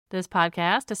This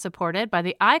podcast is supported by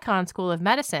the Icahn School of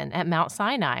Medicine at Mount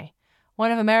Sinai, one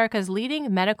of America's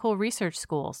leading medical research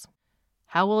schools.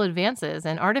 How will advances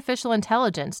in artificial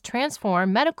intelligence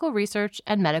transform medical research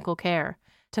and medical care?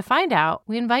 To find out,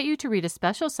 we invite you to read a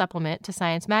special supplement to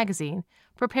Science Magazine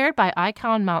prepared by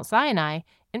Icahn Mount Sinai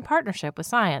in partnership with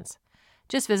Science.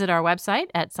 Just visit our website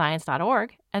at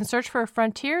science.org and search for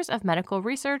Frontiers of Medical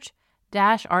Research -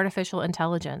 Artificial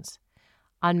Intelligence.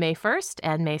 On May 1st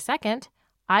and May 2nd,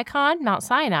 Icahn Mount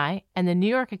Sinai and the New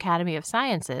York Academy of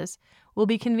Sciences will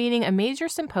be convening a major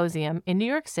symposium in New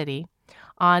York City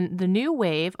on the new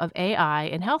wave of AI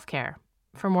in healthcare.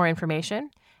 For more information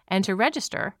and to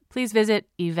register, please visit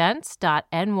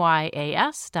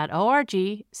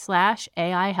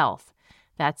events.nyas.org/AI Health.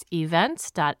 That's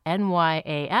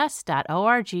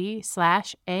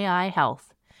events.nyas.org/AI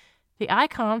Health. The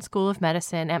Icahn School of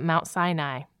Medicine at Mount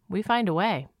Sinai. We find a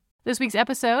way. This week's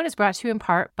episode is brought to you in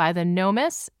part by the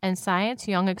NOMIS and Science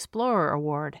Young Explorer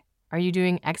Award. Are you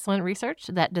doing excellent research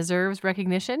that deserves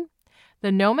recognition?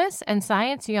 The NOMIS and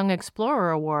Science Young Explorer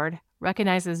Award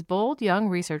recognizes bold young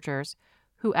researchers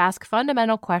who ask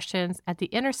fundamental questions at the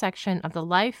intersection of the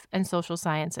life and social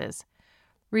sciences.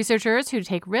 Researchers who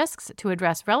take risks to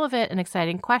address relevant and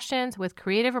exciting questions with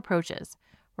creative approaches,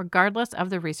 regardless of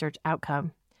the research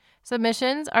outcome.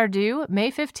 Submissions are due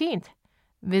May 15th.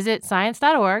 Visit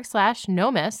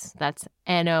science.org/NOMIS, that's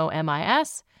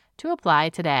NOMIS, to apply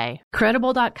today.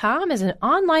 Credible.com is an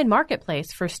online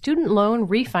marketplace for student loan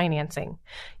refinancing.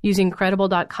 Using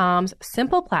Credible.com's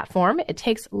simple platform, it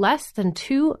takes less than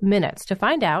 2 minutes to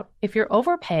find out if you're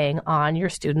overpaying on your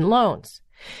student loans.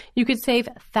 You could save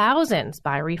thousands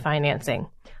by refinancing.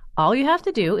 All you have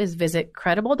to do is visit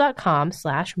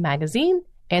Credible.com/magazine,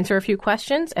 answer a few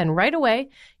questions, and right away,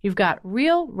 you've got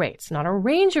real rates, not a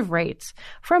range of rates,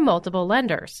 from multiple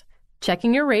lenders.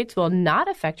 Checking your rates will not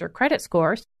affect your credit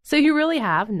scores, so you really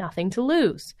have nothing to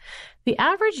lose. The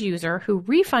average user who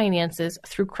refinances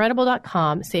through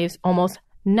Credible.com saves almost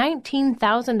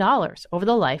 $19,000 over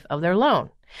the life of their loan.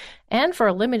 And for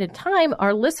a limited time,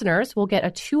 our listeners will get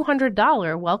a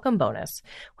 $200 welcome bonus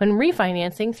when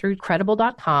refinancing through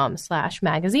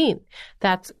Credible.com/magazine.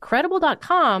 That's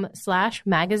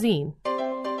Credible.com/magazine.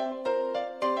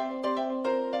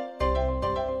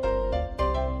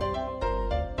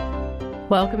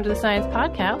 Welcome to the Science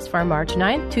Podcast for March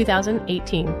 9th,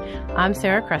 2018. I'm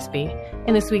Sarah Crespi.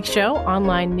 In this week's show,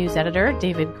 online news editor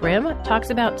David Grimm talks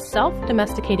about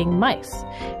self-domesticating mice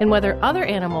and whether other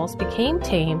animals became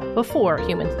tame before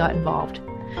humans got involved.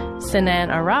 Sinan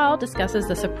Aral discusses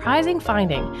the surprising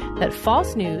finding that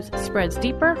false news spreads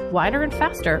deeper, wider, and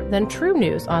faster than true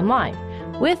news online,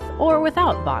 with or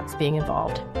without bots being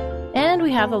involved. And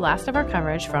we have the last of our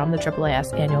coverage from the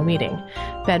AAAS annual meeting.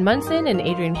 Ben Munson and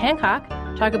Adrienne Hancock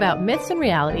talk about myths and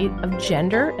reality of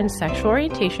gender and sexual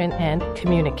orientation and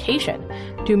communication.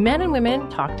 Do men and women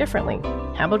talk differently?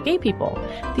 How about gay people?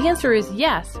 The answer is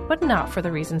yes, but not for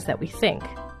the reasons that we think.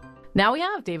 Now we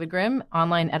have David Grimm,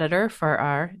 online editor for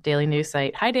our daily news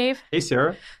site. Hi, Dave. Hey,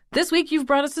 Sarah. This week you've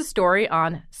brought us a story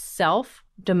on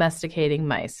self-domesticating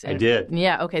mice. I did.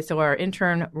 Yeah, okay, so our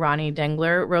intern Ronnie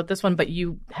Dengler wrote this one, but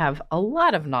you have a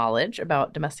lot of knowledge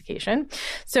about domestication.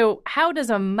 So how does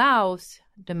a mouse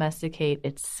domesticate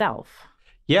itself?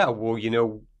 Yeah, well,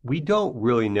 we don't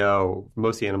really know.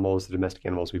 Most of the animals, the domestic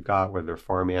animals we've got, whether they're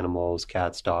farm animals,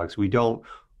 cats, dogs, we don't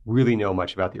really know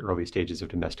much about the early stages of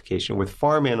domestication. With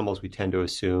farm animals, we tend to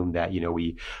assume that,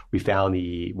 we found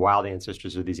the wild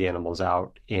ancestors of these animals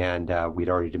out and we'd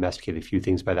already domesticated a few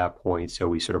things by that point. So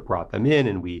we sort of brought them in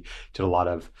and we did a lot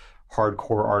of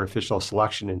hardcore artificial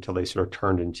selection until they sort of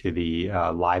turned into the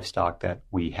livestock that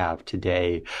we have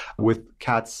today. With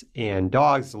cats and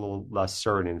dogs, it's a little less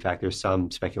certain. In fact, there's some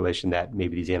speculation that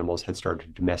maybe these animals had started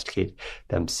to domesticate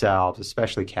themselves,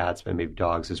 especially cats, but maybe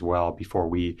dogs as well, before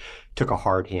we took a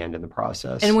hard hand in the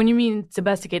process. And when you mean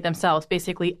domesticate themselves,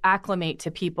 basically acclimate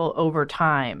to people over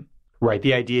time. Right.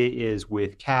 The idea is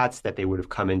with cats that they would have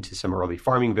come into some early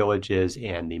farming villages,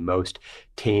 and the most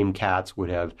tame cats would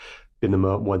have been the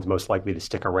ones most likely to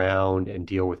stick around and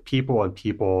deal with people, and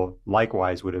people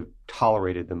likewise would have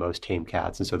tolerated the most tame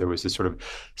cats. And so there was this sort of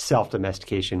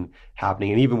self-domestication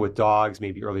happening. And even with dogs,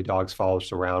 maybe early dogs followed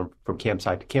us around from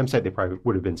campsite to campsite. They probably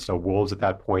would have been still wolves at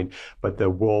that point, but the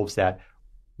wolves that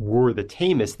were the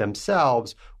tamest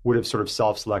themselves would have sort of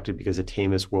self-selected because the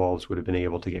tamest wolves would have been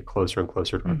able to get closer and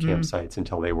closer to our campsites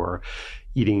until they were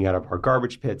eating out of our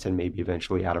garbage pits and maybe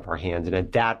eventually out of our hands. And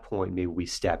at that point, maybe we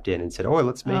stepped in and said, oh,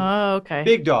 let's make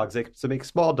big dogs, let's make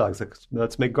small dogs,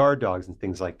 let's make guard dogs and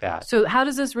things like that. So how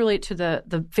does this relate to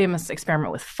the famous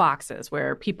experiment with foxes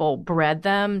where people bred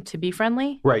them to be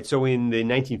friendly? Right. So in the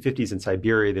 1950s in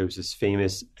Siberia, there was this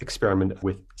famous experiment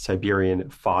with Siberian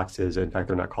foxes. In fact,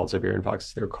 they're not called Siberian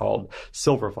foxes. They're called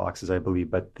silver foxes, I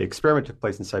believe. But the experiment took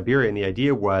place in Siberia. And the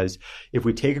idea was if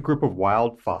we take a group of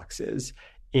wild foxes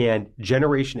and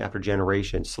generation after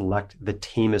generation select the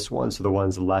tamest ones, so the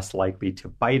ones less likely to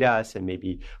bite us and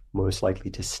maybe most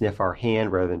likely to sniff our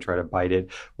hand rather than try to bite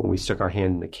it when we stuck our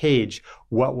hand in the cage,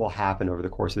 what will happen over the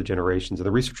course of the generations? And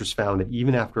the researchers found that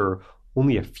even after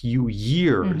only a few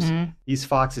years, these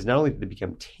foxes, not only did they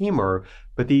become tamer,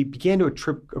 but they began to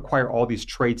acquire all these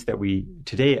traits that we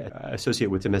today associate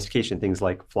with domestication, things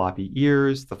like floppy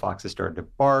ears. The foxes started to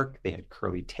bark. They had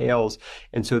curly tails.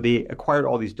 And so they acquired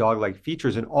all these dog-like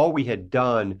features. And all we had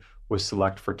done was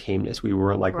select for tameness. We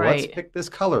weren't like, well, let's pick this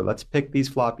color. Let's pick these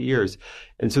floppy ears.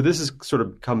 And so this has sort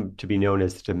of come to be known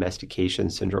as the domestication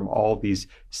syndrome. All these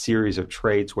series of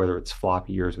traits, whether it's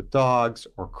floppy ears with dogs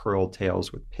or curled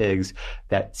tails with pigs,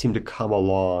 that seem to come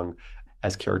along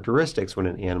as characteristics when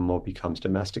an animal becomes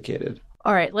domesticated.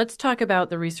 All right, let's talk about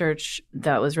the research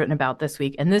that was written about this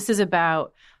week. And this is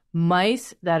about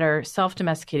mice that are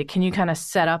self-domesticated. Can you kind of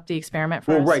set up the experiment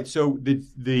for us? Well, right. So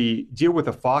the deal with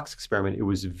the fox experiment, it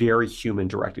was very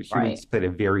human-directed. Humans played a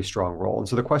very strong role. And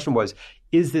so the question was,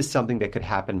 is this something that could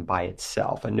happen by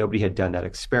itself? And nobody had done that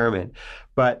experiment.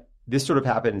 But this sort of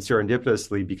happened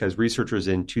serendipitously because researchers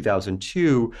in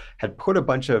 2002 had put a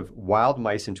bunch of wild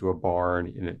mice into a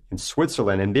barn in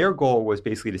Switzerland. And their goal was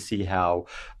basically to see how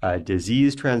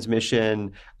disease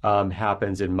transmission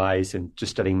happens in mice and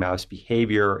just studying mouse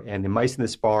behavior. And the mice in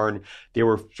this barn, they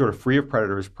were sort of free of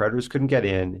predators. Predators couldn't get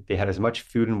in. They had as much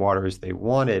food and water as they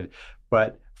wanted.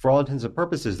 But for all intents and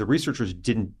purposes, the researchers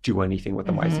didn't do anything with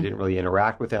the mice. They didn't really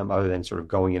interact with them other than sort of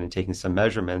going in and taking some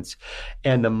measurements.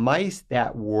 And the mice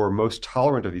that were most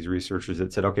tolerant of these researchers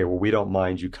that said, okay, well, we don't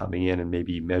mind you coming in and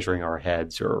maybe measuring our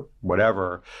heads or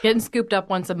whatever. Getting scooped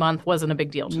up once a month wasn't a big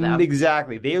deal to them.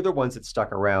 Exactly. They are the ones that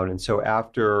stuck around. And so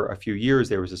after a few years,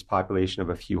 there was this population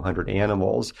of a few hundred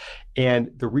animals.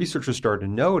 And the researchers started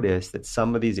to notice that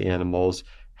some of these animals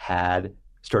had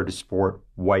started to sport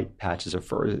white patches of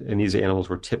fur. And these animals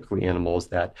were typically animals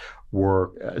that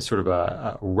were sort of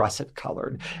a russet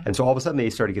colored. And so all of a sudden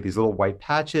they started to get these little white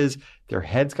patches. Their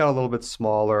heads got a little bit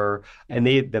smaller and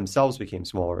they themselves became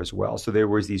smaller as well. So there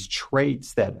was these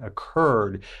traits that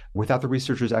occurred without the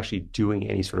researchers actually doing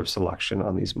any sort of selection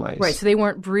on these mice. Right. So they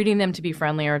weren't breeding them to be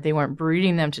friendlier. They weren't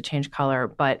breeding them to change color,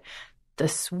 but the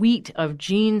suite of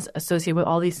genes associated with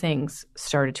all these things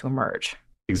started to emerge.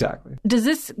 Exactly. Does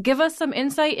this give us some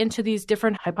insight into these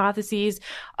different hypotheses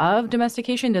of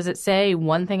domestication? Does it say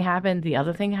one thing happened, the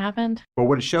other thing happened? Well,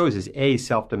 what it shows is, A,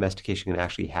 self-domestication can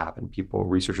actually happen.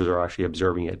 Researchers are actually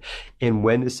observing it. And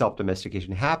when this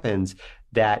self-domestication happens,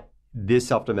 that this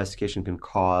self-domestication can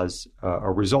cause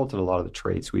a result in a lot of the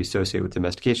traits we associate with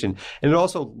domestication. And it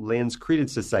also lends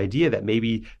credence to this idea that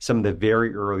maybe some of the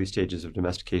very early stages of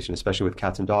domestication, especially with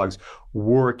cats and dogs,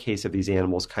 were a case of these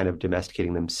animals kind of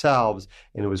domesticating themselves.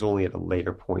 And it was only at a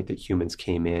later point that humans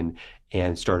came in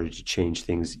and started to change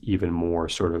things even more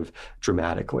sort of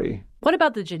dramatically. What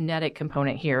about the genetic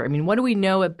component here? I mean, what do we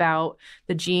know about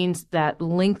the genes that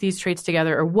link these traits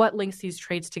together, or what links these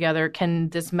traits together? Can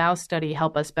this mouse study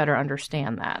help us better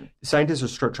understand that?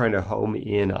 Scientists are trying to home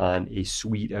in on a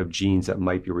suite of genes that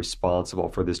might be responsible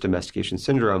for this domestication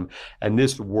syndrome. And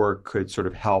this work could sort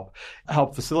of help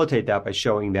facilitate that by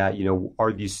showing that,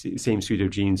 are these same suite of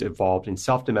genes evolved in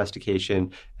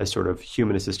self-domestication as sort of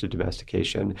human-assisted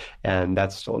domestication? And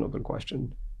that's still an open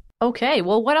question. Okay.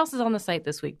 Well, what else is on the site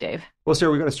this week, Dave? Well,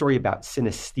 Sarah, we got a story about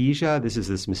synesthesia. This is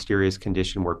this mysterious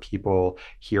condition where people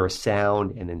hear a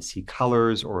sound and then see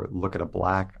colors or look at a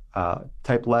black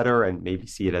type letter and maybe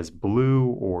see it as blue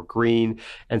or green,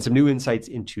 and some new insights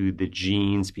into the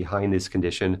genes behind this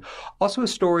condition. Also a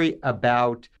story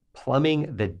about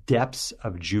plumbing the depths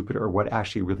of Jupiter, what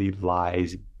actually really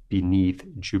lies beneath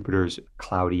Jupiter's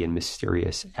cloudy and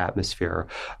mysterious atmosphere.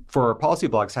 For our policy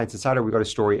blog, Science Insider, we got a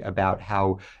story about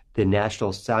how the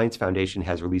National Science Foundation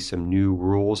has released some new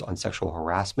rules on sexual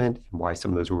harassment and why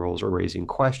some of those rules are raising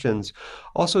questions.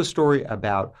 Also a story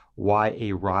about why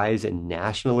a rise in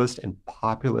nationalist and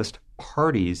populist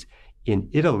parties in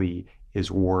Italy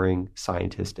is worrying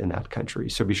scientists in that country.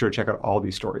 So be sure to check out all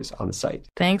these stories on the site.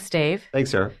 Thanks, Dave.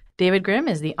 Thanks, Sarah. David Grimm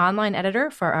is the online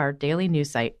editor for our daily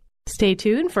news site. Stay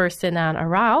tuned for Sinan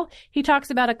Aral. He talks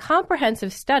about a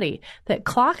comprehensive study that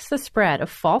clocks the spread of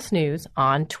false news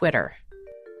on Twitter.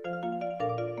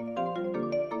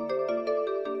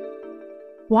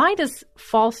 Why does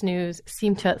false news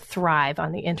seem to thrive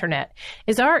on the internet?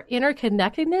 Is our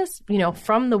interconnectedness,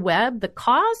 from the web the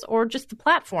cause or just the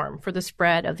platform for the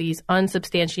spread of these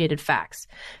unsubstantiated facts?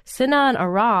 Sinan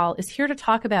Aral is here to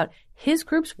talk about his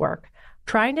group's work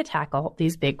trying to tackle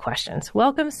these big questions.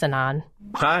 Welcome, Sinan.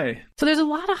 Hi. So there's a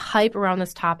lot of hype around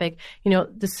this topic,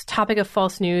 this topic of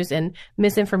false news and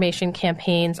misinformation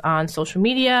campaigns on social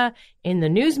media, in the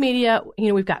news media.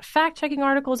 We've got fact-checking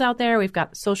articles out there. We've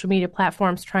got social media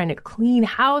platforms trying to clean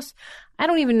house. I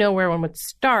don't even know where one would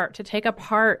start to take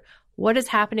apart what is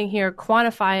happening here,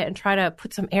 quantify it, and try to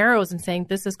put some arrows in saying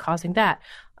this is causing that.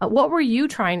 What were you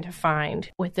trying to find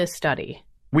with this study?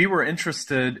 We were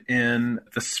interested in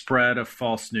the spread of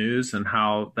false news and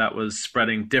how that was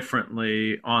spreading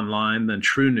differently online than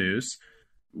true news.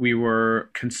 We were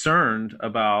concerned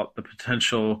about the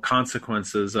potential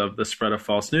consequences of the spread of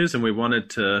false news, and we wanted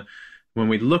to, when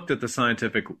we looked at the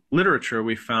scientific literature,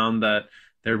 we found that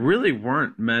there really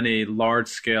weren't many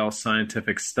large-scale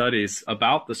scientific studies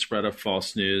about the spread of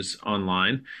false news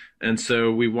online. And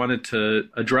so we wanted to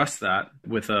address that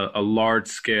with a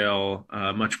large-scale,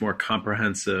 much more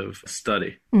comprehensive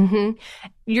study. Mm-hmm.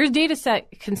 Your data set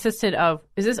consisted of,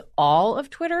 is this all of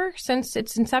Twitter since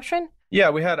its inception? Yeah,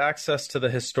 we had access to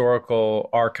the historical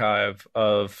archive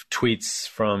of tweets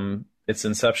from its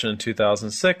inception in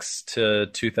 2006 to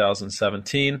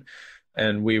 2017.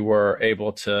 And we were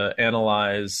able to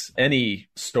analyze any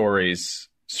stories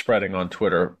spreading on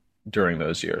Twitter during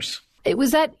those years.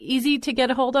 Was that easy to get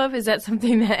a hold of? Is that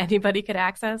something that anybody could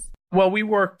access? Well, we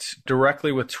worked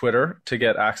directly with Twitter to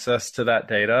get access to that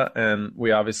data, and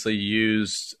we obviously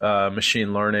used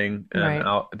machine learning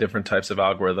and different types of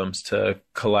algorithms to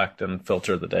collect and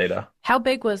filter the data. How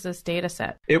big was this data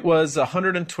set? It was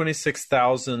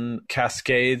 126,000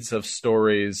 cascades of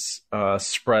stories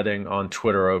spreading on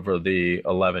Twitter over the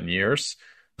 11 years.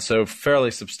 So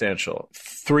fairly substantial.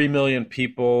 3 million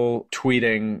people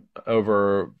tweeting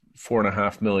over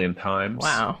 4.5 million times.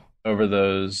 Wow. Over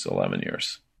those 11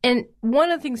 years. And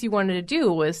one of the things you wanted to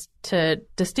do was to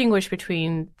distinguish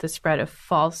between the spread of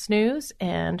false news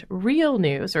and real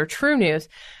news or true news.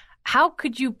 How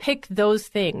could you pick those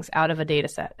things out of a data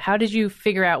set? How did you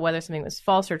figure out whether something was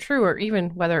false or true, or even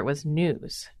whether it was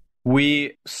news?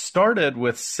 We started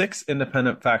with 6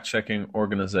 independent fact-checking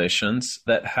organizations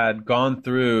that had gone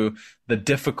through the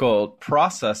difficult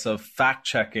process of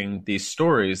fact-checking these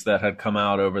stories that had come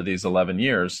out over these 11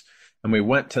 years. And we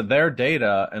went to their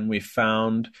data and we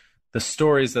found the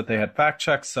stories that they had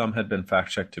fact-checked. Some had been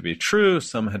fact-checked to be true.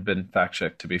 Some had been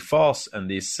fact-checked to be false. And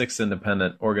these 6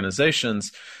 independent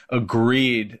organizations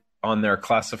agreed on their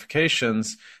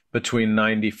classifications between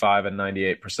 95 and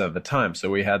 98% of the time.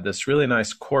 So we had this really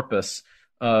nice corpus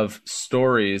of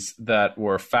stories that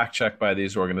were fact-checked by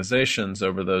these organizations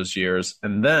over those years.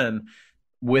 And then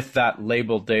with that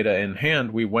labeled data in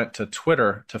hand, we went to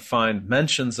Twitter to find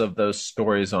mentions of those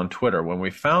stories on Twitter. When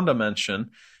we found a mention,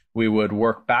 we would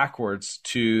work backwards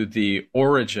to the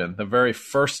origin, the very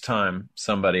first time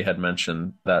somebody had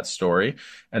mentioned that story.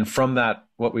 And from that,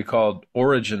 what we called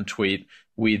origin tweet,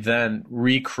 we then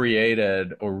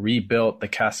recreated or rebuilt the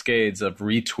cascades of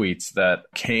retweets that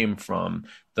came from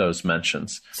those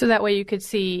mentions. So that way you could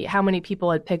see how many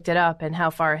people had picked it up and how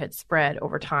far it had spread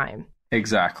over time.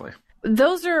 Exactly.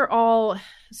 Those are all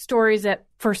stories that,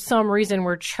 for some reason,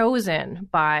 were chosen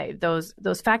by those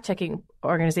fact-checking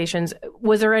organizations.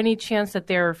 Was there any chance that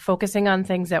they're focusing on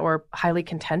things that were highly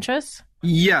contentious?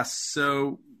 Yes.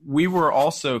 So we were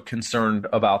also concerned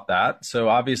about that. So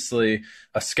obviously,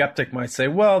 a skeptic might say,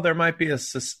 well, there might be a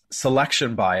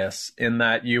selection bias in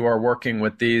that you are working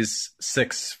with these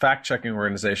 6 fact-checking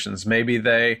organizations. Maybe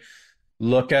they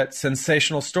look at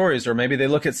sensational stories, or maybe they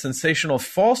look at sensational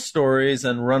false stories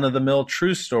and run-of-the-mill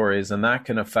true stories, and that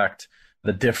can affect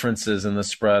the differences in the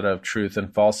spread of truth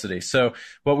and falsity. So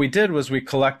what we did was we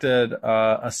collected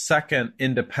a second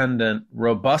independent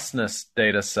robustness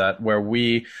data set where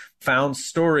we found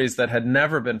stories that had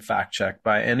never been fact-checked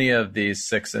by any of these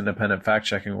 6 independent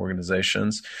fact-checking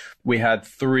organizations. We had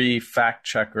 3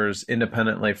 fact-checkers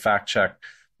independently fact-check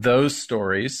those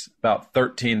stories, about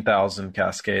 13,000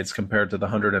 cascades compared to the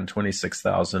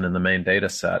 126,000 in the main data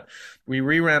set. We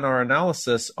reran our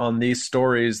analysis on these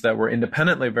stories that were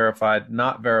independently verified,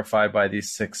 not verified by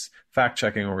these 6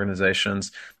 fact-checking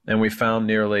organizations, and we found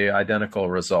nearly identical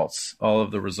results. All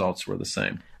of the results were the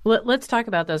same. Let's talk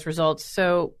about those results.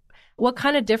 So what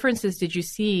kind of differences did you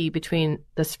see between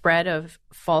the spread of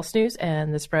false news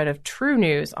and the spread of true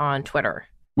news on Twitter?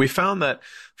 We found that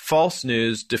false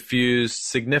news diffused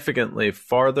significantly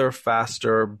farther,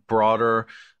 faster, broader,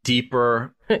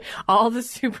 deeper. All the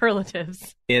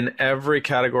superlatives. In every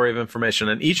category of information.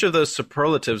 And each of those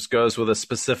superlatives goes with a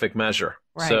specific measure.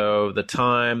 Right. So the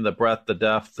time, the breadth, the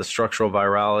depth, the structural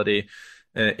virality.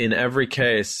 In every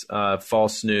case,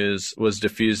 false news was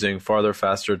diffusing farther,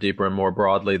 faster, deeper, and more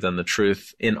broadly than the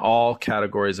truth in all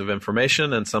categories of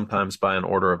information, and sometimes by an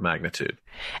order of magnitude.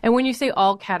 And when you say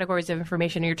all categories of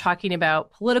information, you're talking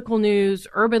about political news,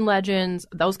 urban legends,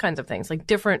 those kinds of things, like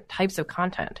different types of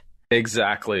content.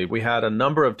 Exactly. We had a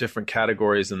number of different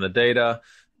categories in the data: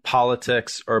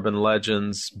 politics, urban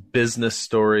legends, business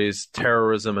stories,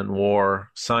 terrorism and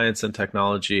war, science and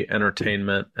technology,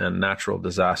 entertainment, and natural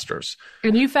disasters.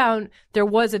 And you found there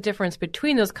was a difference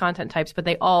between those content types, but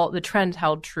the trend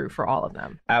held true for all of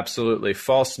them. Absolutely.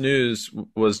 False news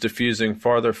was diffusing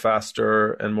farther,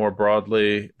 faster, and more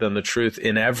broadly than the truth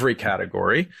in every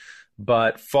category.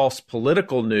 But false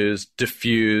political news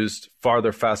diffused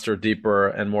farther, faster, deeper,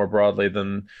 and more broadly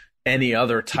than any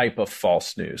other type of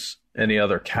false news, any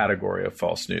other category of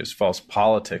false news. False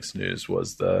politics news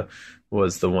was the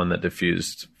one that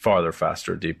diffused farther,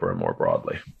 faster, deeper, and more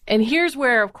broadly. And here's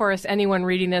where, of course, anyone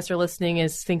reading this or listening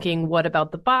is thinking, what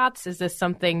about the bots? Is this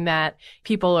something that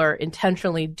people are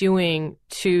intentionally doing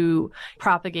to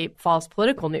propagate false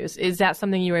political news? Is that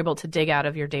something you were able to dig out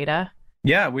of your data?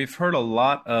 Yeah, we've heard a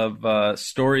lot of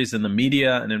stories in the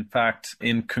media and, in fact,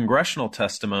 in congressional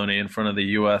testimony in front of the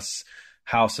U.S.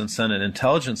 House and Senate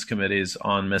Intelligence Committees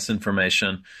on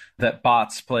misinformation that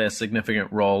bots play a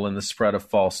significant role in the spread of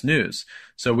false news.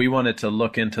 So we wanted to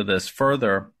look into this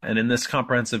further. And in this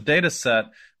comprehensive data set,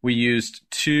 we used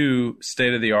 2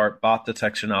 state-of-the-art bot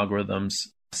detection algorithms,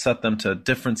 set them to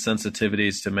different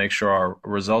sensitivities to make sure our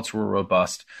results were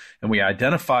robust. And we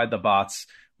identified the bots.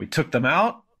 We took them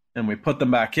out and we put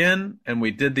them back in, and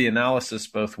we did the analysis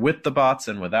both with the bots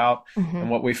and without. Mm-hmm. And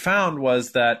what we found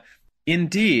was that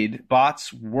indeed,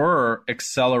 bots were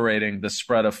accelerating the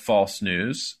spread of false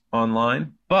news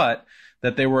online, but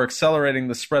that they were accelerating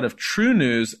the spread of true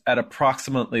news at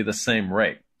approximately the same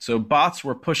rate. So bots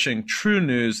were pushing true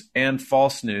news and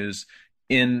false news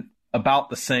in about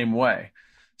the same way.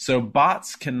 So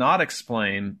bots cannot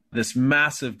explain this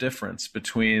massive difference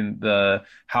between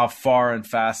how far and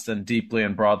fast and deeply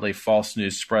and broadly false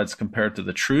news spreads compared to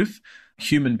the truth.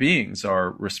 Human beings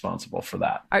are responsible for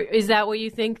that. Is that what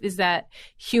you think? Is that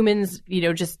humans,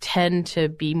 just tend to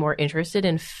be more interested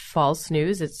in false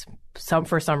news? It's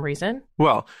for some reason?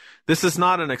 Well, this is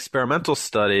not an experimental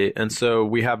study, and so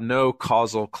we have no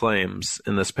causal claims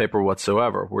in this paper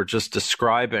whatsoever. We're just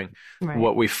describing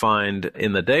what we find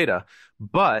in the data.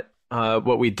 But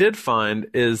what we did find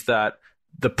is that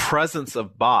the presence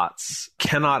of bots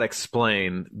cannot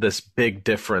explain this big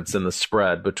difference in the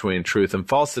spread between truth and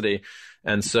falsity.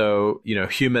 And so,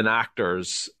 human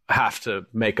actors have to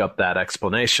make up that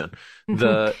explanation.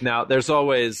 Now, there's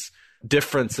always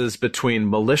differences between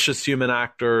malicious human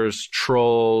actors,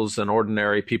 trolls, and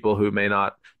ordinary people who may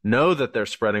not know that they're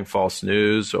spreading false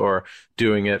news or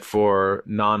doing it for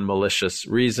non-malicious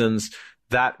reasons.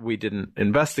 That we didn't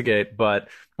investigate, but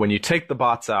when you take the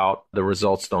bots out, the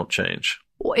results don't change.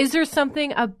 Is there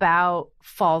something about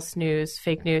false news,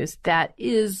 fake news, that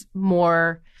is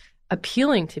more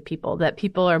appealing to people, that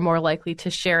people are more likely to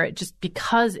share it just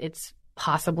because it's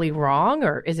possibly wrong,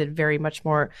 or is it very much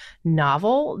more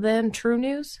novel than true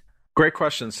news? Great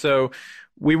question. So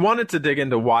we wanted to dig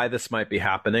into why this might be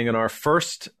happening, and our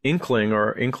first inkling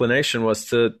or inclination was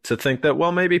to think that,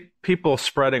 well, maybe people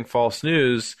spreading false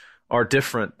news are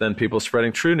different than people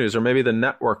spreading true news, or maybe the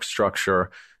network structure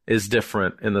is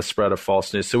different in the spread of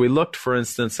false news. So we looked, for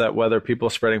instance, at whether people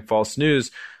spreading false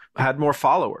news had more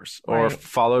followers or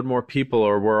followed more people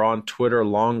or were on Twitter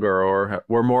longer or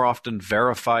were more often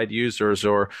verified users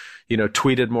or,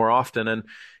 tweeted more often. And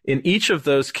in each of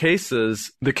those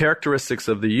cases, the characteristics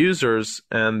of the users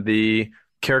and the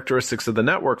characteristics of the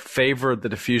network favored the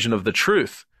diffusion of the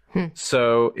truth.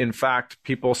 So, in fact,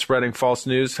 people spreading false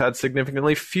news had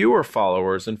significantly fewer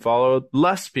followers and followed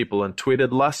less people and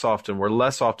tweeted less often, were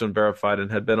less often verified,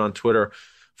 and had been on Twitter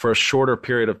for a shorter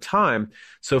period of time.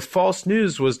 So false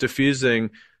news was diffusing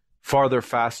farther,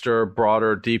 faster,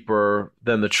 broader, deeper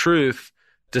than the truth,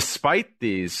 despite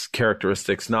these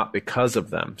characteristics, not because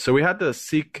of them. So we had to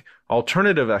seek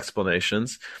alternative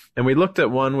explanations, and we looked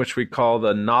at one which we call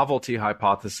the novelty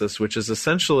hypothesis, which is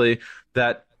essentially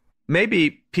that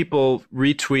maybe people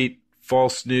retweet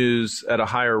false news at a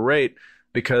higher rate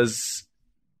because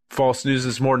false news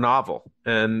is more novel.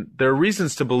 And there are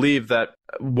reasons to believe that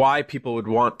why people would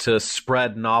want to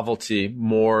spread novelty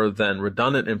more than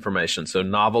redundant information. So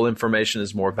novel information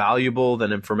is more valuable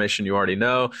than information you already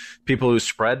know. People who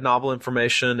spread novel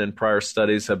information in prior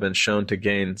studies have been shown to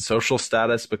gain social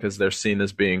status because they're seen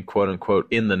as being, quote unquote,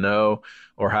 in the know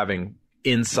or having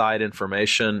inside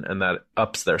information, and that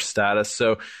ups their status.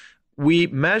 So we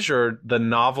measured the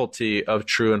novelty of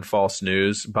true and false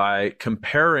news by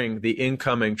comparing the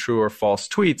incoming true or false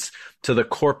tweets to the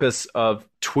corpus of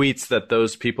tweets that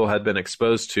those people had been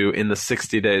exposed to in the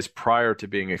 60 days prior to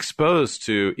being exposed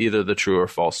to either the true or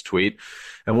false tweet.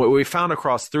 And what we found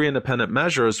across 3 independent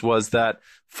measures was that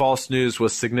false news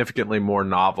was significantly more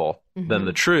novel than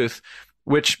the truth,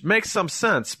 which makes some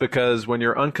sense because when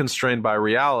you're unconstrained by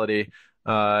reality,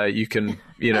 you can,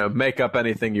 make up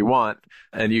anything you want,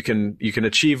 and you can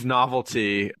achieve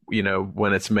novelty,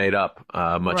 when it's made up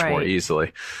much more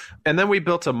easily. And then we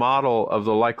built a model of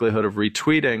the likelihood of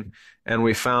retweeting, and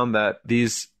we found that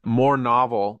these more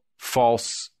novel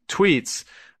false tweets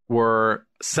were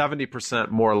 70%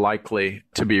 more likely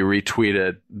to be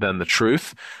retweeted than the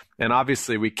truth. And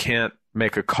obviously, we can't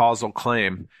make a causal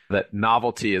claim that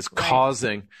novelty is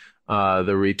causing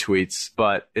the retweets,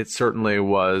 but it certainly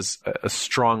was a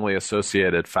strongly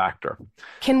associated factor.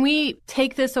 Can we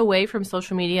take this away from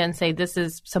social media and say this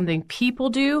is something people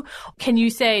do? Can you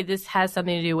say this has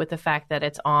something to do with the fact that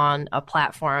it's on a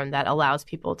platform that allows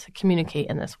people to communicate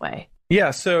in this way?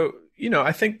 Yeah, so,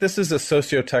 I think this is a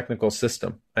socio-technical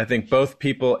system. I think both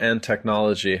people and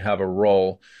technology have a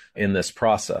role in this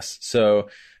process. So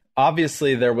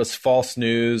obviously, there was false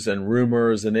news and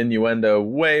rumors and innuendo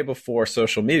way before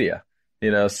social media.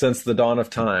 Since the dawn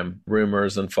of time,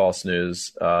 rumors and false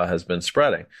news has been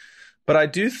spreading. But I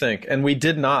do think, and we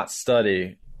did not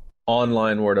study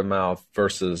online word of mouth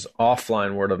versus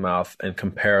offline word of mouth and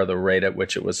compare the rate at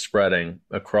which it was spreading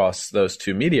across those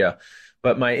two media.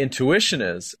 But my intuition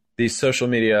is these social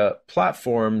media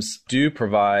platforms do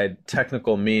provide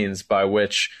technical means by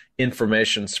which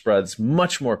information spreads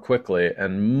much more quickly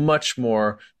and much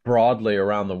more broadly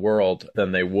around the world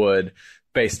than they would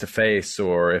face-to-face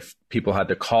or if people had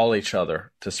to call each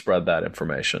other to spread that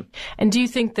information. And do you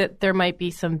think that there might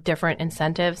be some different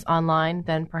incentives online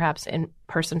than perhaps in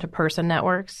person-to-person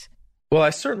networks? Well,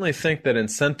 I certainly think that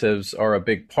incentives are a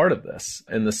big part of this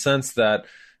in the sense that,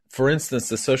 for instance,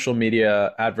 the social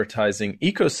media advertising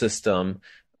ecosystem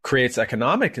creates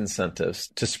economic incentives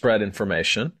to spread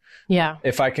information. Yeah.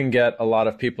 If I can get a lot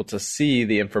of people to see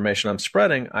the information I'm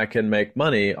spreading, I can make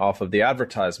money off of the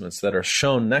advertisements that are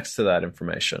shown next to that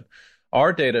information.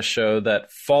 Our data show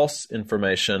that false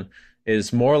information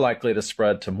is more likely to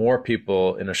spread to more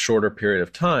people in a shorter period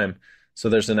of time. So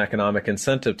there's an economic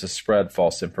incentive to spread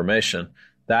false information.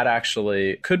 That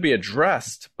actually could be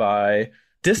addressed by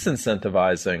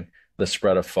disincentivizing the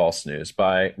spread of false news,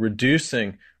 by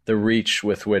reducing the reach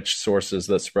with which sources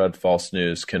that spread false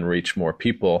news can reach more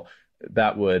people.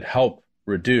 That would help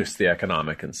reduce the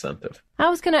economic incentive. I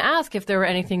was going to ask if there were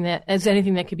anything that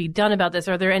could be done about this.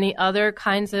 Are there any other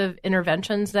kinds of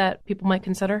interventions that people might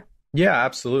consider? Yeah,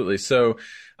 absolutely. So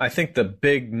I think the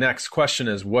big next question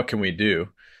is, what can we do?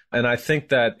 And I think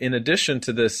that in addition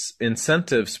to this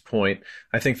incentives point,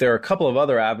 I think there are a couple of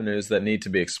other avenues that need to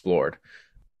be explored.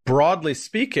 Broadly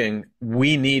speaking,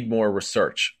 we need more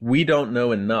research. We don't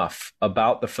know enough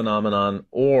about the phenomenon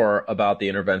or about the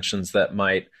interventions that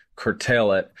might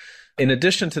curtail it. In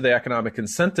addition to the economic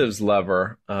incentives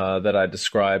lever that I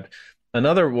described,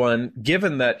 another one,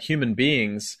 given that human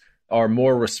beings are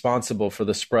more responsible for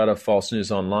the spread of false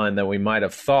news online than we might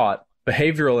have thought,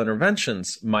 behavioral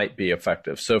interventions might be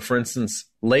effective. So, for instance,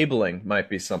 labeling might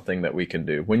be something that we can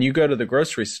do. When you go to the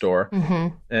grocery store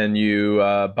and you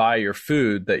buy your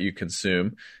food that you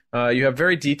consume, you have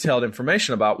very detailed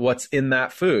information about what's in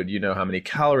that food. You know how many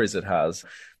calories it has.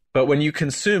 But when you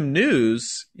consume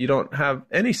news, you don't have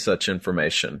any such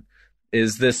information.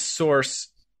 Is this source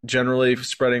generally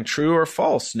spreading true or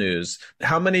false news?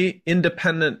 How many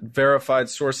independent verified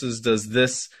sources does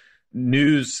this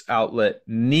news outlet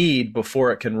need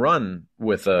before it can run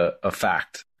with a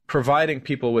fact? Providing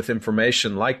people with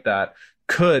information like that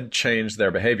could change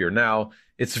their behavior. Now,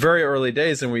 it's very early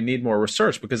days and we need more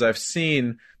research, because I've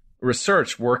seen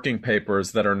research working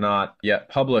papers that are not yet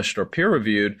published or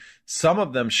peer-reviewed. Some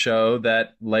of them show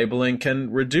that labeling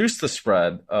can reduce the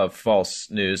spread of false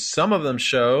news. Some of them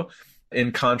show,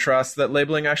 in contrast, that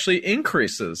labeling actually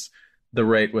increases the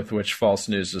rate with which false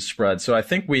news is spread. So I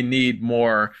think we need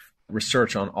more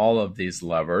research on all of these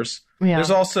levers. Yeah.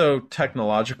 There's also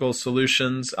technological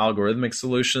solutions, algorithmic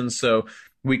solutions. So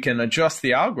we can adjust the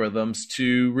algorithms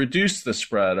to reduce the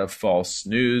spread of false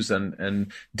news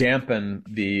and dampen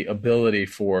the ability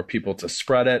for people to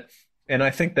spread it. And I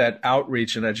think that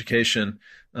outreach and education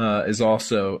is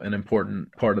also an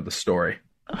important part of the story.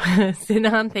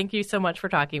 Sinan, thank you so much for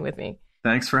talking with me.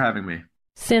 Thanks for having me.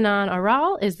 Sinan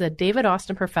Aral is the David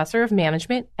Austin Professor of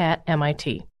Management at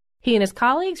MIT. He and his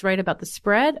colleagues write about the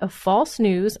spread of false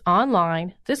news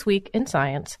online this week in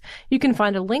science. You can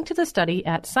find a link to the study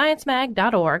at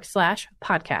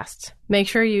sciencemag.org/podcasts. Make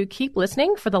sure you keep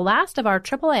listening for the last of our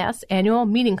AAAS annual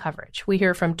meeting coverage. We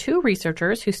hear from two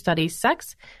researchers who study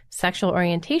sex, sexual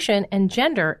orientation, and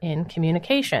gender in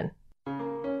communication.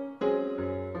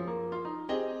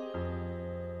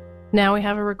 Now we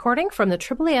have a recording from the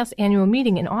AAAS annual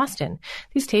meeting in Austin.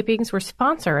 These tapings were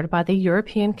sponsored by the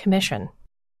European Commission.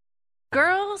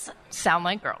 Girls sound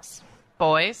like girls.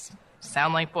 Boys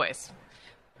sound like boys.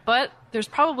 But there's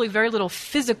probably very little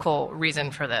physical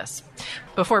reason for this.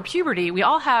 Before puberty, we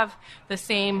all have the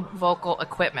same vocal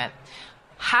equipment.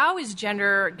 How is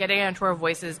gender getting into our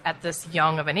voices at this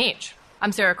young of an age?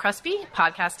 I'm Sarah Crespi,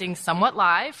 podcasting somewhat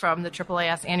live from the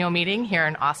AAAS annual meeting here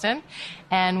in Austin.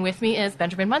 And with me is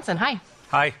Benjamin Munson. Hi.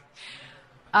 Hi.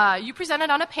 You presented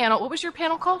on a panel. What was your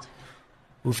panel called?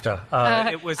 Oofta.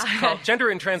 It was called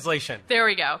Gender in Translation. There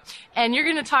we go. And you're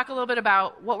going to talk a little bit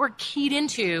about what we're keyed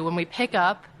into when we pick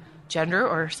up gender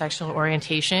or sexual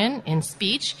orientation in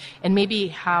speech and maybe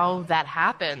how that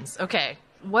happens. Okay.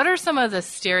 What are some of the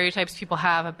stereotypes people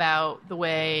have about the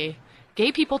way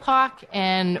gay people talk,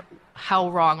 and how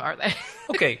wrong are they?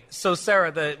 Okay, so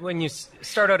Sarah, when you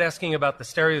start out asking about the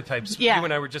stereotypes, you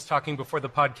and I were just talking before the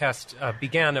podcast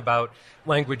began about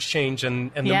language change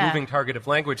and the moving target of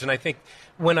language. And I think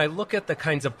when I look at the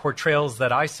kinds of portrayals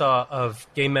that I saw of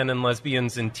gay men and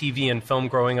lesbians in TV and film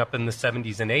growing up in the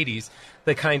 70s and 80s,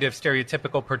 the kind of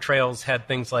stereotypical portrayals had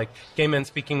things like gay men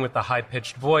speaking with a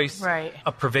high-pitched voice,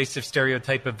 a pervasive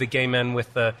stereotype of the gay men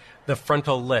with the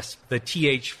frontal lisp, the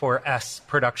TH for S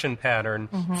production pattern,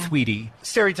 Tweety.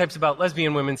 Stereotypes about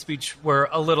lesbian women's speech were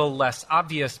a little less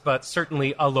obvious, but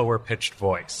certainly a lower-pitched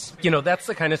voice. You know, that's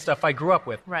the kind of stuff I grew up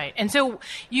with. Right. And so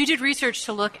you did research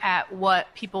to look at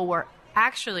what people were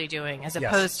actually doing as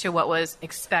opposed to what was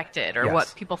expected or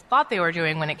what people thought they were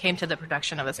doing when it came to the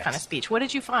production of this kind of speech. What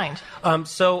did you find?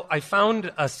 So I found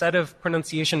a set of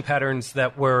pronunciation patterns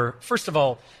that were, first of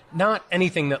all, not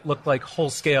anything that looked like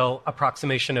whole-scale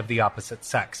approximation of the opposite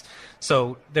sex.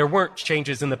 So there weren't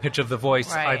changes in the pitch of the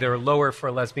voice, either lower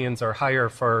for lesbians or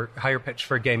higher pitch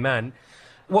for gay men.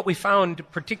 What we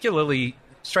found particularly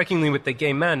strikingly with the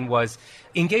gay men was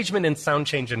engagement in sound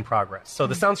change in progress. So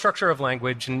the sound structure of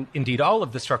language, and indeed all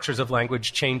of the structures of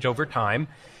language, change over time.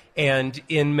 And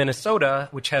in Minnesota,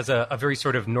 which has a very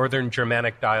sort of northern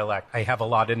Germanic dialect, I have a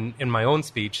lot in my own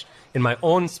speech. In my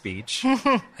own speech,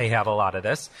 I have a lot of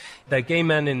this. The gay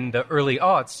men in the early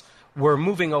aughts were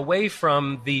moving away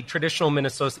from the traditional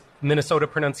Minnesota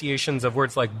pronunciations of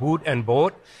words like boot and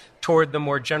boat toward the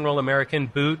more general American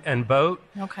boot and boat,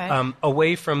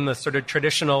 away from the sort of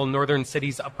traditional northern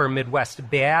cities, upper Midwest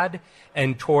bad,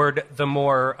 and toward the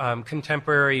more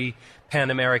contemporary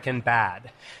Pan-American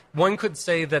bad. One could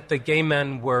say that the gay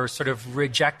men were sort of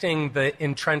rejecting the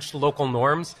entrenched local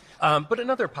norms. But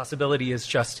another possibility is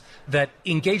just that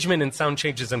engagement in sound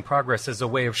changes in progress is a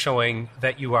way of showing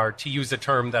that you are, to use a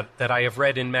term that I have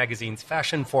read in magazines,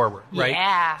 fashion forward, right?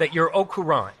 Yeah. That you're au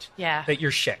courant, yeah. That you're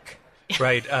chic.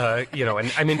 Right,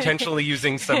 and I'm intentionally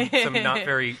using some not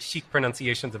very chic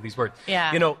pronunciations of these words.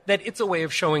 Yeah. That it's a way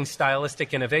of showing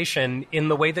stylistic innovation in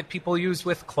the way that people use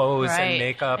with clothes and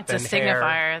makeup and hair. It's a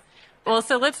signifier. Well,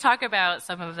 so let's talk about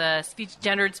some of the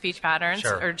gendered speech patterns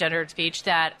or gendered speech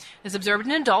that is observed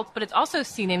in adults, but it's also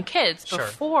seen in kids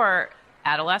before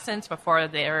adolescence, before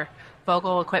their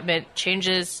vocal equipment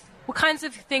changes. What kinds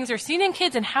of things are seen in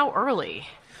kids and how early?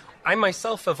 I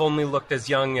myself have only looked as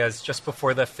young as just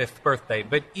before the 5th birthday,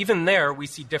 but even there we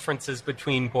see differences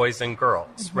between boys and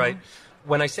girls, right?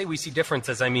 When I say we see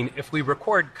differences, I mean if we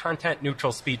record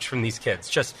content-neutral speech from these kids,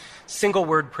 just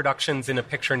single-word productions in a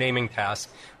picture naming task,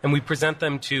 and we present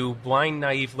them to blind,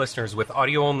 naive listeners with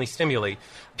audio-only stimuli,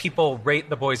 people rate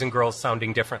the boys and girls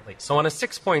sounding differently. So on a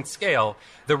 6-point scale,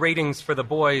 the ratings for the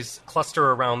boys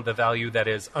cluster around the value that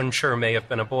is unsure may have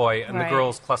been a boy, and the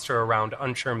girls cluster around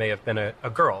unsure may have been a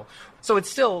girl. So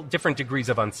it's still different degrees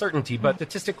of uncertainty, but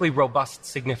statistically robust,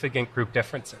 significant group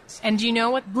differences. And do you know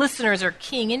what listeners are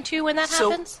keying into when that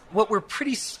happens? What we're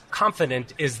pretty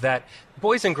confident is that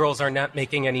boys and girls are not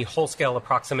making any whole-scale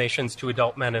approximations to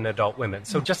adult men and adult women.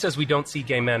 So just as we don't see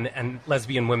gay men and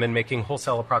lesbian women making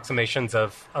wholesale approximations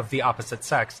of the opposite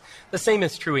sex, the same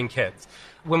is true in kids.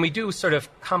 When we do sort of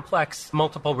complex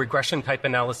multiple regression type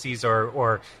analyses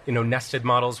or nested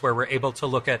models where we're able to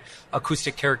look at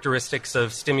acoustic characteristics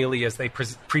of stimuli as they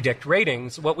predict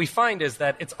ratings, what we find is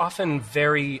that it's often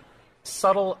very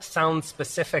subtle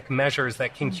sound-specific measures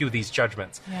that can cue these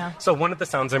judgments. Yeah. So one of the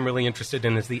sounds I'm really interested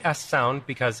in is the S sound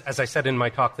because, as I said in my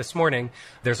talk this morning,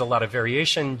 there's a lot of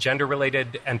variation,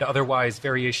 gender-related and otherwise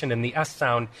variation in the S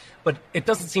sound, but it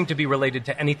doesn't seem to be related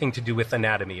to anything to do with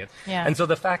anatomy. Yeah. And so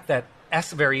the fact that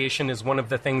S variation is one of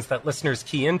the things that listeners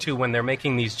key into when they're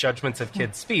making these judgments of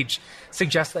kids' speech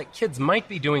suggests that kids might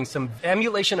be doing some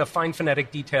emulation of fine phonetic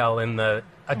detail in the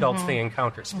adults they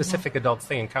encounter, specific adults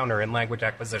they encounter in language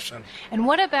acquisition. And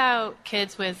what about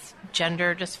kids with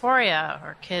gender dysphoria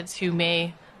or kids who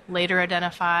may later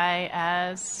identify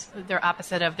as their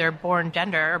opposite of their born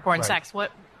gender or born sex?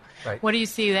 What do you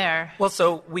see there? Well,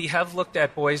 so we have looked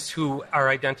at boys who are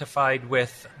identified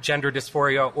with gender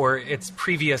dysphoria or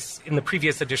in the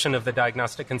previous edition of the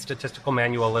Diagnostic and Statistical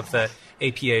Manual of the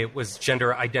APA, it was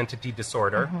gender identity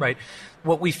disorder, right?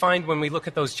 What we find when we look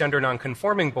at those gender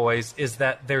nonconforming boys is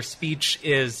that their speech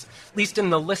is, at least in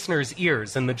the listener's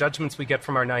ears and the judgments we get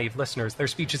from our naive listeners, their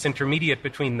speech is intermediate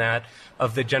between that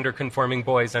of the gender conforming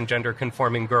boys and gender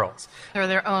conforming girls. They're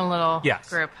their own little Yes.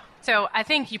 group. So I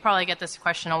think you probably get this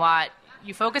question a lot.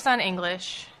 You focus on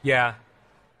English. Yeah.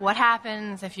 What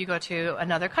happens if you go to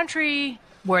another country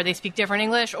where they speak different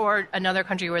English or another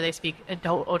country where they speak a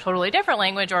totally different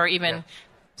language or even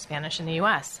Spanish in the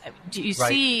U.S.? Do you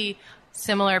see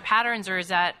similar patterns or is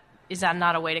that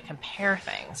not a way to compare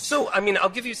things? So, I'll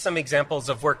give you some examples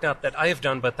of work not that I have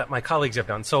done, but that my colleagues have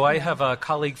done. So I have a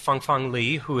colleague, Fang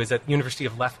Li, who is at University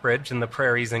of Lethbridge in the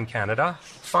Prairies in Canada.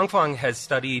 Fang has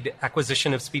studied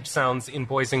acquisition of speech sounds in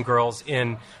boys and girls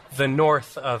in the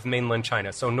north of mainland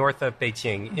China, so north of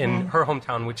Beijing, in her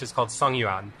hometown, which is called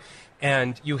Songyuan.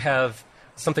 And you have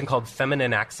something called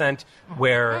feminine accent,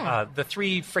 where the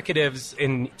three fricatives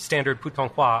in standard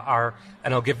Putonghua are,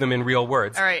 and I'll give them in real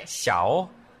words, all right. xiao,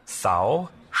 sao,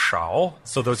 shao.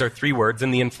 So those are three words,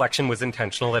 and the inflection was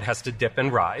intentional. It has to dip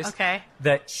and rise. Okay.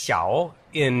 That xiao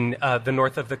in the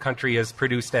north of the country is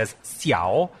produced as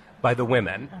xiao by the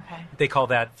women. Okay. They call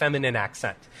that feminine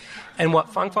accent. And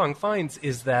what Fang finds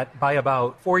is that by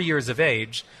about 4 years of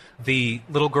age, the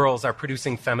little girls are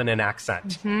producing feminine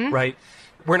accent, right?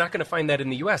 We're not going to find that in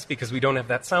the U.S. because we don't have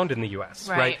that sound in the U.S.,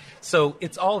 right? So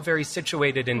it's all very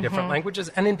situated in different languages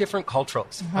and in different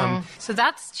cultures. So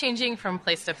that's changing from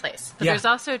place to place. But there's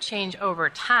also change over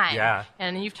time. Yeah.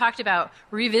 And you've talked about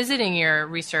revisiting your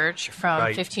research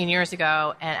from 15 years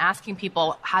ago and asking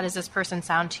people, how does this person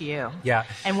sound to you? Yeah.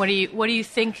 And what do you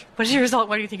think, what is your result?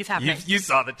 What do you think is happening? You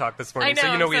saw the talk this morning, I know,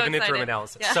 so you know we I'm have so an interim excited.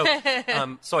 analysis.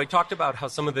 Yeah. So I talked about how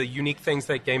some of the unique things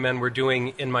that gay men were doing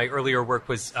in my earlier work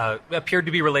was appeared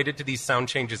to be related to these sound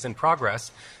changes in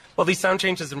progress. Well, these sound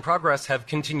changes in progress have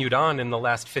continued on in the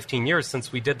last 15 years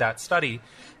since we did that study.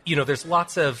 There's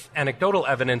lots of anecdotal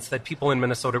evidence that people in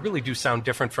Minnesota really do sound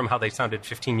different from how they sounded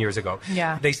 15 years ago.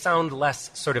 Yeah. They sound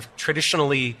less sort of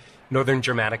traditionally Northern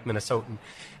Germanic Minnesotan.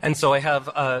 And so I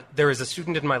have, there is a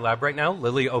student in my lab right now,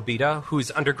 Lily Obida, whose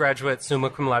undergraduate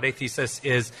summa cum laude thesis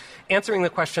is answering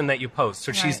the question that you posed.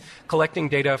 So she's collecting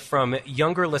data from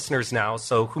younger listeners now,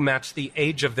 so who match the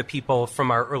age of the people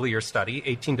from our earlier study,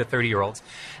 18 to 30-year-olds.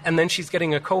 And then she's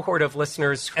getting a cohort of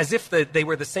listeners as if they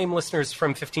were the same listeners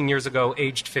from 15 years ago,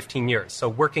 aged 15 years. So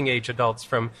working age adults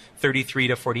from 33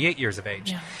 to 48 years of age.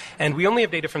 Yeah. And we only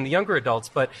have data from the younger adults,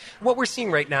 but what we're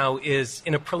seeing right now is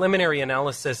in a preliminary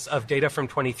analysis of data from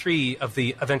 23 of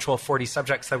the eventual 40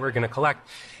 subjects that we're going to collect,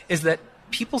 is that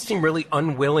people seem really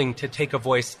unwilling to take a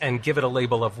voice and give it a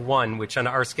label of one, which on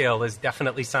our scale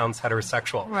definitely sounds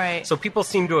heterosexual. Right. So people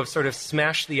seem to have sort of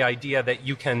smashed the idea that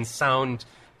you can sound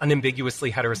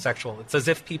unambiguously heterosexual. It's as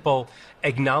if people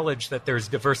acknowledge that there's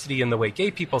diversity in the way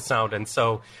gay people sound, and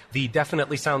so the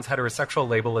definitely sounds heterosexual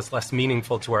label is less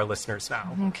meaningful to our listeners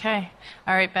now. Okay.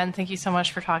 All right, Ben, thank you so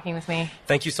much for talking with me.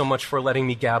 Thank you so much for letting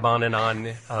me gab on and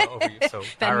on over you. So,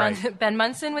 Ben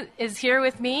Munson is here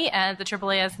with me at the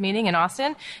AAAS meeting in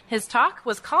Austin. His talk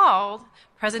was called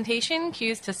Presentation,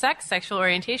 Cues to Sex, Sexual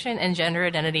Orientation, and Gender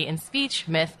Identity in Speech,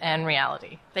 Myth, and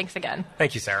Reality. Thanks again.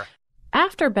 Thank you, Sarah.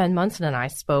 After Ben Munson and I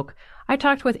spoke, I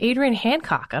talked with Adrienne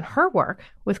Hancock on her work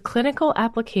with clinical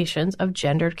applications of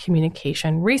gendered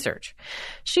communication research.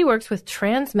 She works with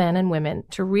trans men and women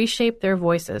to reshape their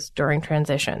voices during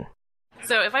transition.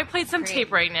 So if I played some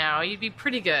tape right now, you'd be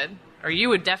pretty good, or you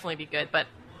would definitely be good, but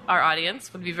our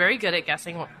audience would be very good at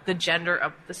guessing the gender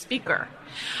of the speaker.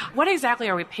 What exactly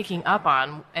are we picking up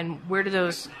on, and where do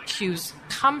those cues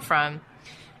come from,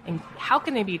 and how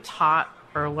can they be taught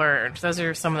or learned? Those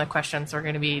are some of the questions we're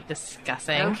going to be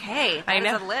discussing. Okay, that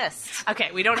is a list. Okay,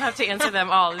 we don't have to answer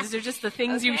them all. These are just the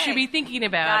things you should be thinking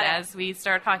about as we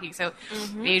start talking. So,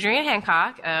 Adrienne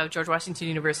Hancock of George Washington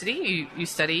University, you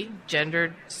study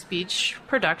gendered speech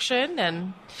production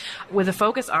and with a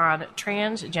focus on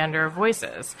transgender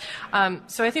voices.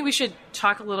 So I think we should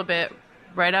talk a little bit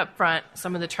right up front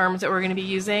some of the terms that we're going to be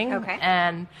using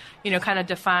and, kind of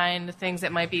define the things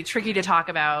that might be tricky to talk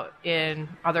about in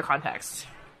other contexts.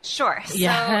 Sure.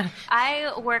 Yeah. So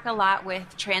I work a lot with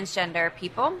transgender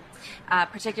people,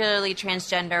 particularly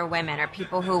transgender women or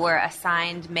people who were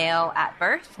assigned male at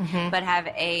birth but have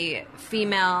a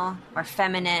female or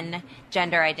feminine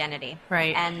gender identity.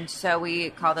 Right. And so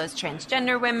we call those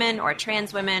transgender women or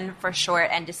trans women for short,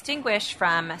 and distinguish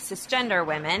from cisgender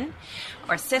women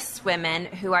or cis women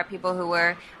who are people who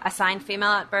were assigned female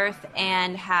at birth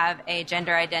and have a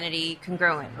gender identity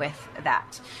congruent with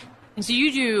that. And so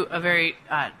you do a very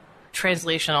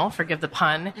translational, forgive the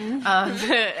pun, of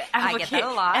I get that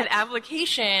a lot. An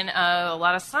application of a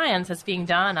lot of science that's being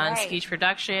done on speech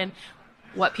production,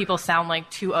 what people sound like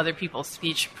to other people's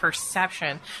speech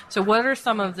perception. So what are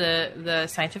some of the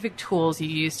scientific tools you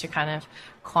use to kind of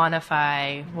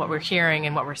quantify what we're hearing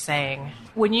and what we're saying?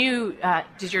 When you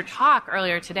did your talk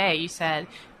earlier today, you said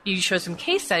you showed some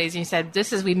case studies and you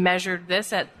said we measured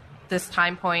this at this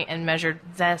time point and measured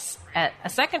this at a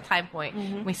second time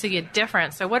point. We see a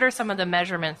difference. So what are some of the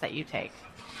measurements that you take?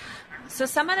 So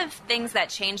some of the things that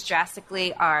change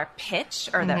drastically are pitch,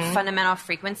 or the fundamental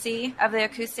frequency of the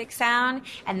acoustic sound.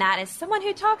 And that is someone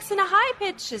who talks in a high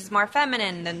pitch is more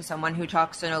feminine than someone who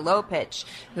talks in a low pitch,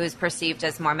 who is perceived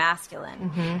as more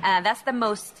masculine. That's the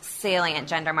most salient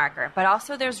gender marker. But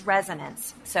also there's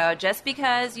resonance. So just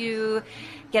because you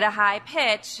get a high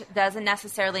pitch doesn't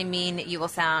necessarily mean that you will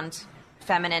sound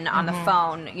feminine on the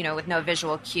phone, with no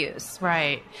visual cues.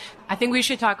 Right. I think we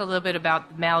should talk a little bit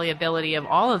about the malleability of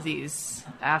all of these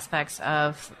aspects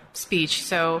of speech.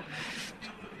 So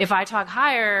if I talk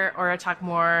higher or I talk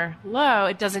more low,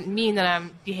 it doesn't mean that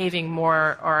I'm behaving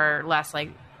more or less like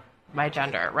my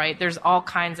gender, right? There's all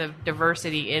kinds of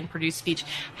diversity in produced speech.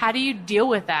 How do you deal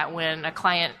with that when a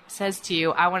client says to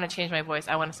you, I want to change my voice,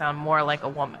 I want to sound more like a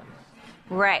woman?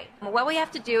 Right. What we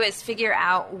have to do is figure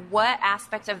out what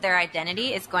aspect of their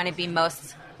identity is going to be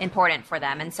most important for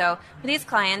them. And so for these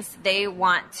clients, they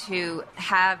want to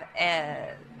have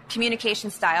a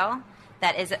communication style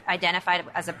that is identified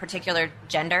as a particular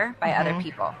gender by other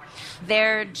people.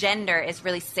 Their gender is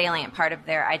really salient part of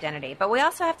their identity. But we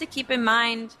also have to keep in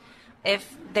mind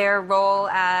if their role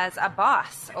as a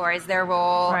boss or is their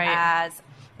role as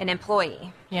an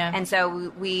employee. Yeah. And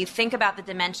so we think about the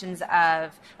dimensions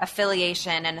of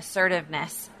affiliation and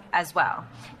assertiveness as well.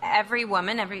 Every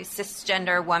woman, every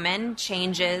cisgender woman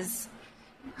changes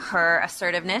her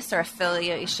assertiveness or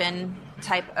affiliation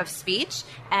type of speech,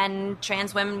 and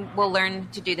trans women will learn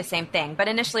to do the same thing. But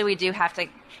initially we do have to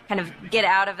kind of get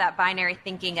out of that binary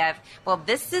thinking of, well,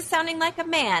 this is sounding like a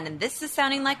man and this is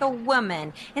sounding like a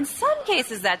woman. In some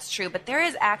cases that's true, but there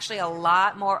is actually a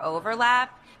lot more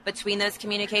overlap between those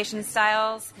communication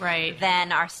styles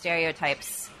than our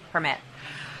stereotypes permit.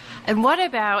 And what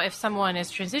about if someone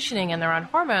is transitioning and they're on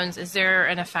hormones? Is there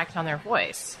an effect on their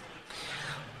voice?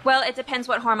 Well, it depends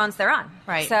what hormones they're on.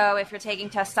 Right. So if you're taking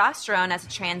testosterone as a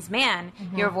trans man,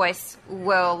 your voice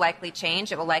will likely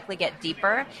change. It will likely get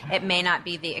deeper. It may not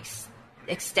be the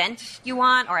extent you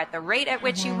want or at the rate at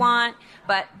which you want,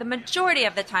 but the majority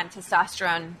of the time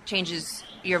testosterone changes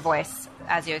your voice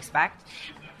as you expect.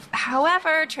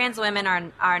 However, trans women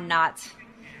are not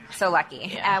so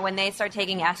lucky. When they start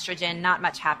taking estrogen, not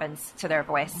much happens to their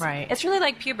voice. Right. It's really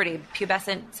like puberty.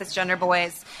 Pubescent cisgender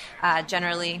boys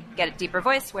generally get a deeper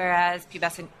voice, whereas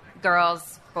pubescent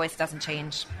girls' voice doesn't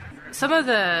change. Some of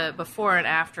the before and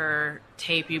after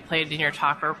tape you played in your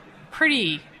talk are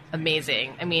pretty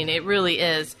amazing. I mean, it really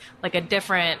is like a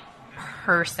different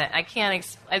person. I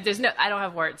can't. I don't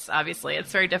have words. Obviously,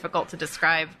 it's very difficult to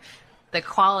describe the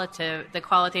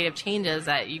qualitative changes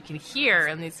that you can hear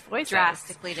in these voices.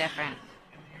 Drastically different.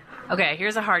 Okay,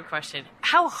 here's a hard question.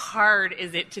 How hard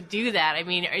is it to do that? I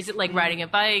mean, is it like riding a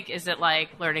bike? Is it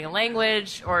like learning a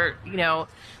language? Or,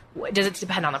 does it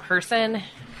depend on the person?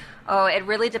 Oh, it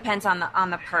really depends on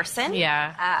the person.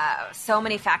 Yeah. So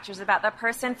many factors about the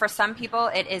person. For some people,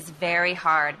 it is very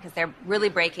hard because they're really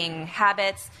breaking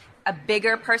habits. A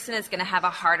bigger person is going to have a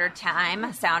harder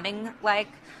time sounding like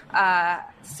a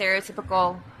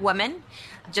stereotypical woman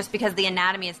just because the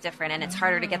anatomy is different and it's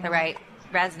harder to get the right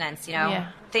resonance,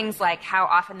 Yeah. Things like how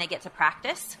often they get to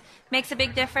practice makes a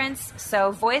big difference.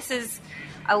 So voice is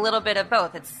a little bit of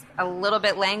both. It's a little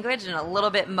bit language and a little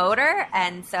bit motor.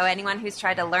 And so anyone who's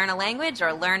tried to learn a language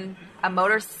or learn a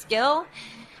motor skill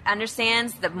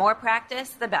understands the more practice,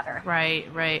 the better.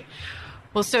 Right.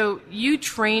 Well, so you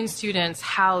train students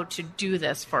how to do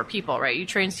this for people, right? You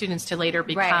train students to later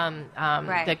become,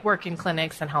 like work in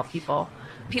clinics and help people.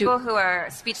 People who are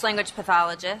speech-language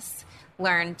pathologists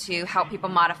learn to help people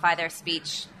modify their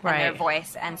speech and their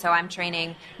voice. And so I'm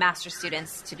training master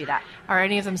students to do that. Are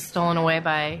any of them stolen away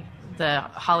by the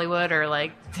Hollywood or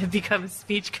like to become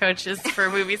speech coaches for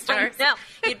movie stars? No,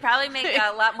 you'd probably make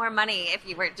a lot more money if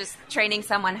you were just training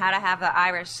someone how to have the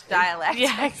Irish dialect.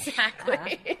 Yeah,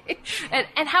 exactly.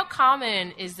 And how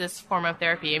common is this form of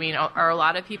therapy? I mean, are a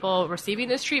lot of people receiving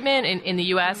this treatment in the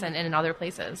U.S. and in other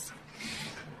places?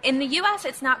 In the U.S.,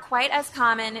 it's not quite as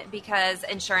common because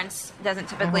insurance doesn't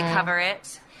typically cover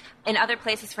it. In other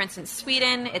places, for instance,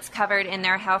 Sweden, it's covered in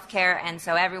their healthcare, and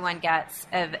so everyone gets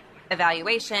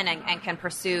evaluation and can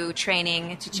pursue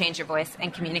training to change your voice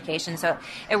and communication. So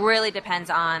it really depends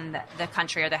on the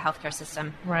country or the healthcare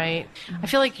system. Right. I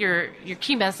feel like your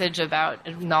key message about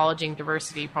acknowledging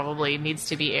diversity probably needs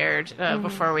to be aired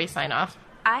before we sign off.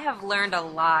 I have learned a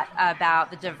lot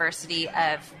about the diversity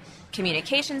of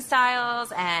communication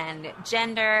styles and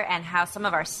gender and how some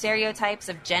of our stereotypes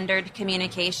of gendered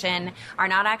communication are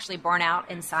not actually borne out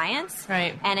in science.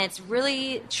 Right. And it's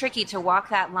really tricky to walk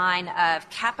that line of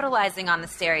capitalizing on the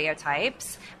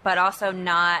stereotypes, but also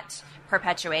not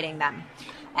perpetuating them.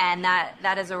 And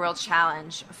that is a real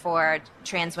challenge for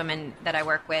trans women that I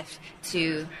work with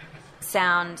to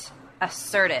sound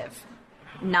assertive,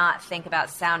 not think about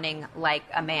sounding like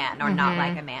a man or not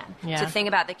like a man. Yeah. To think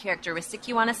about the characteristic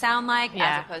you want to sound like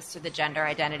as opposed to the gender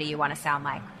identity you want to sound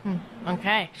like.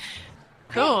 Okay.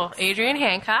 Cool. Thanks. Adrienne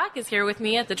Hancock is here with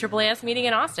me at the AAAS meeting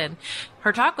in Austin.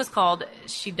 Her talk was called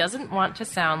She Doesn't Want to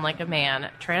Sound Like a Man,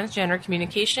 Transgender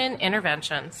Communication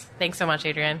Interventions. Thanks so much,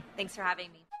 Adrienne. Thanks for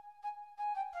having me.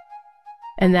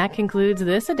 And that concludes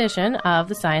this edition of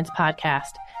the Science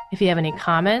Podcast. If you have any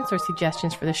comments or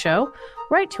suggestions for the show,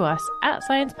 write to us at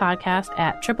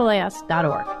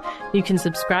sciencepodcast@AAAS.org. You can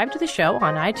subscribe to the show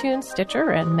on iTunes,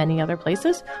 Stitcher, and many other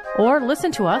places, or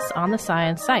listen to us on the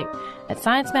Science site at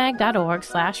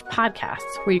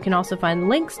sciencemag.org/podcasts, where you can also find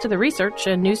links to the research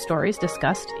and news stories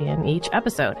discussed in each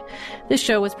episode. This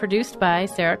show was produced by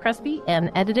Sarah Crespi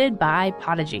and edited by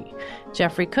Podigy.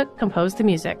 Jeffrey Cook composed the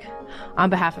music. On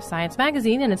behalf of Science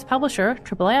Magazine and its publisher,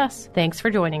 AAAS, thanks for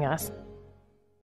joining us.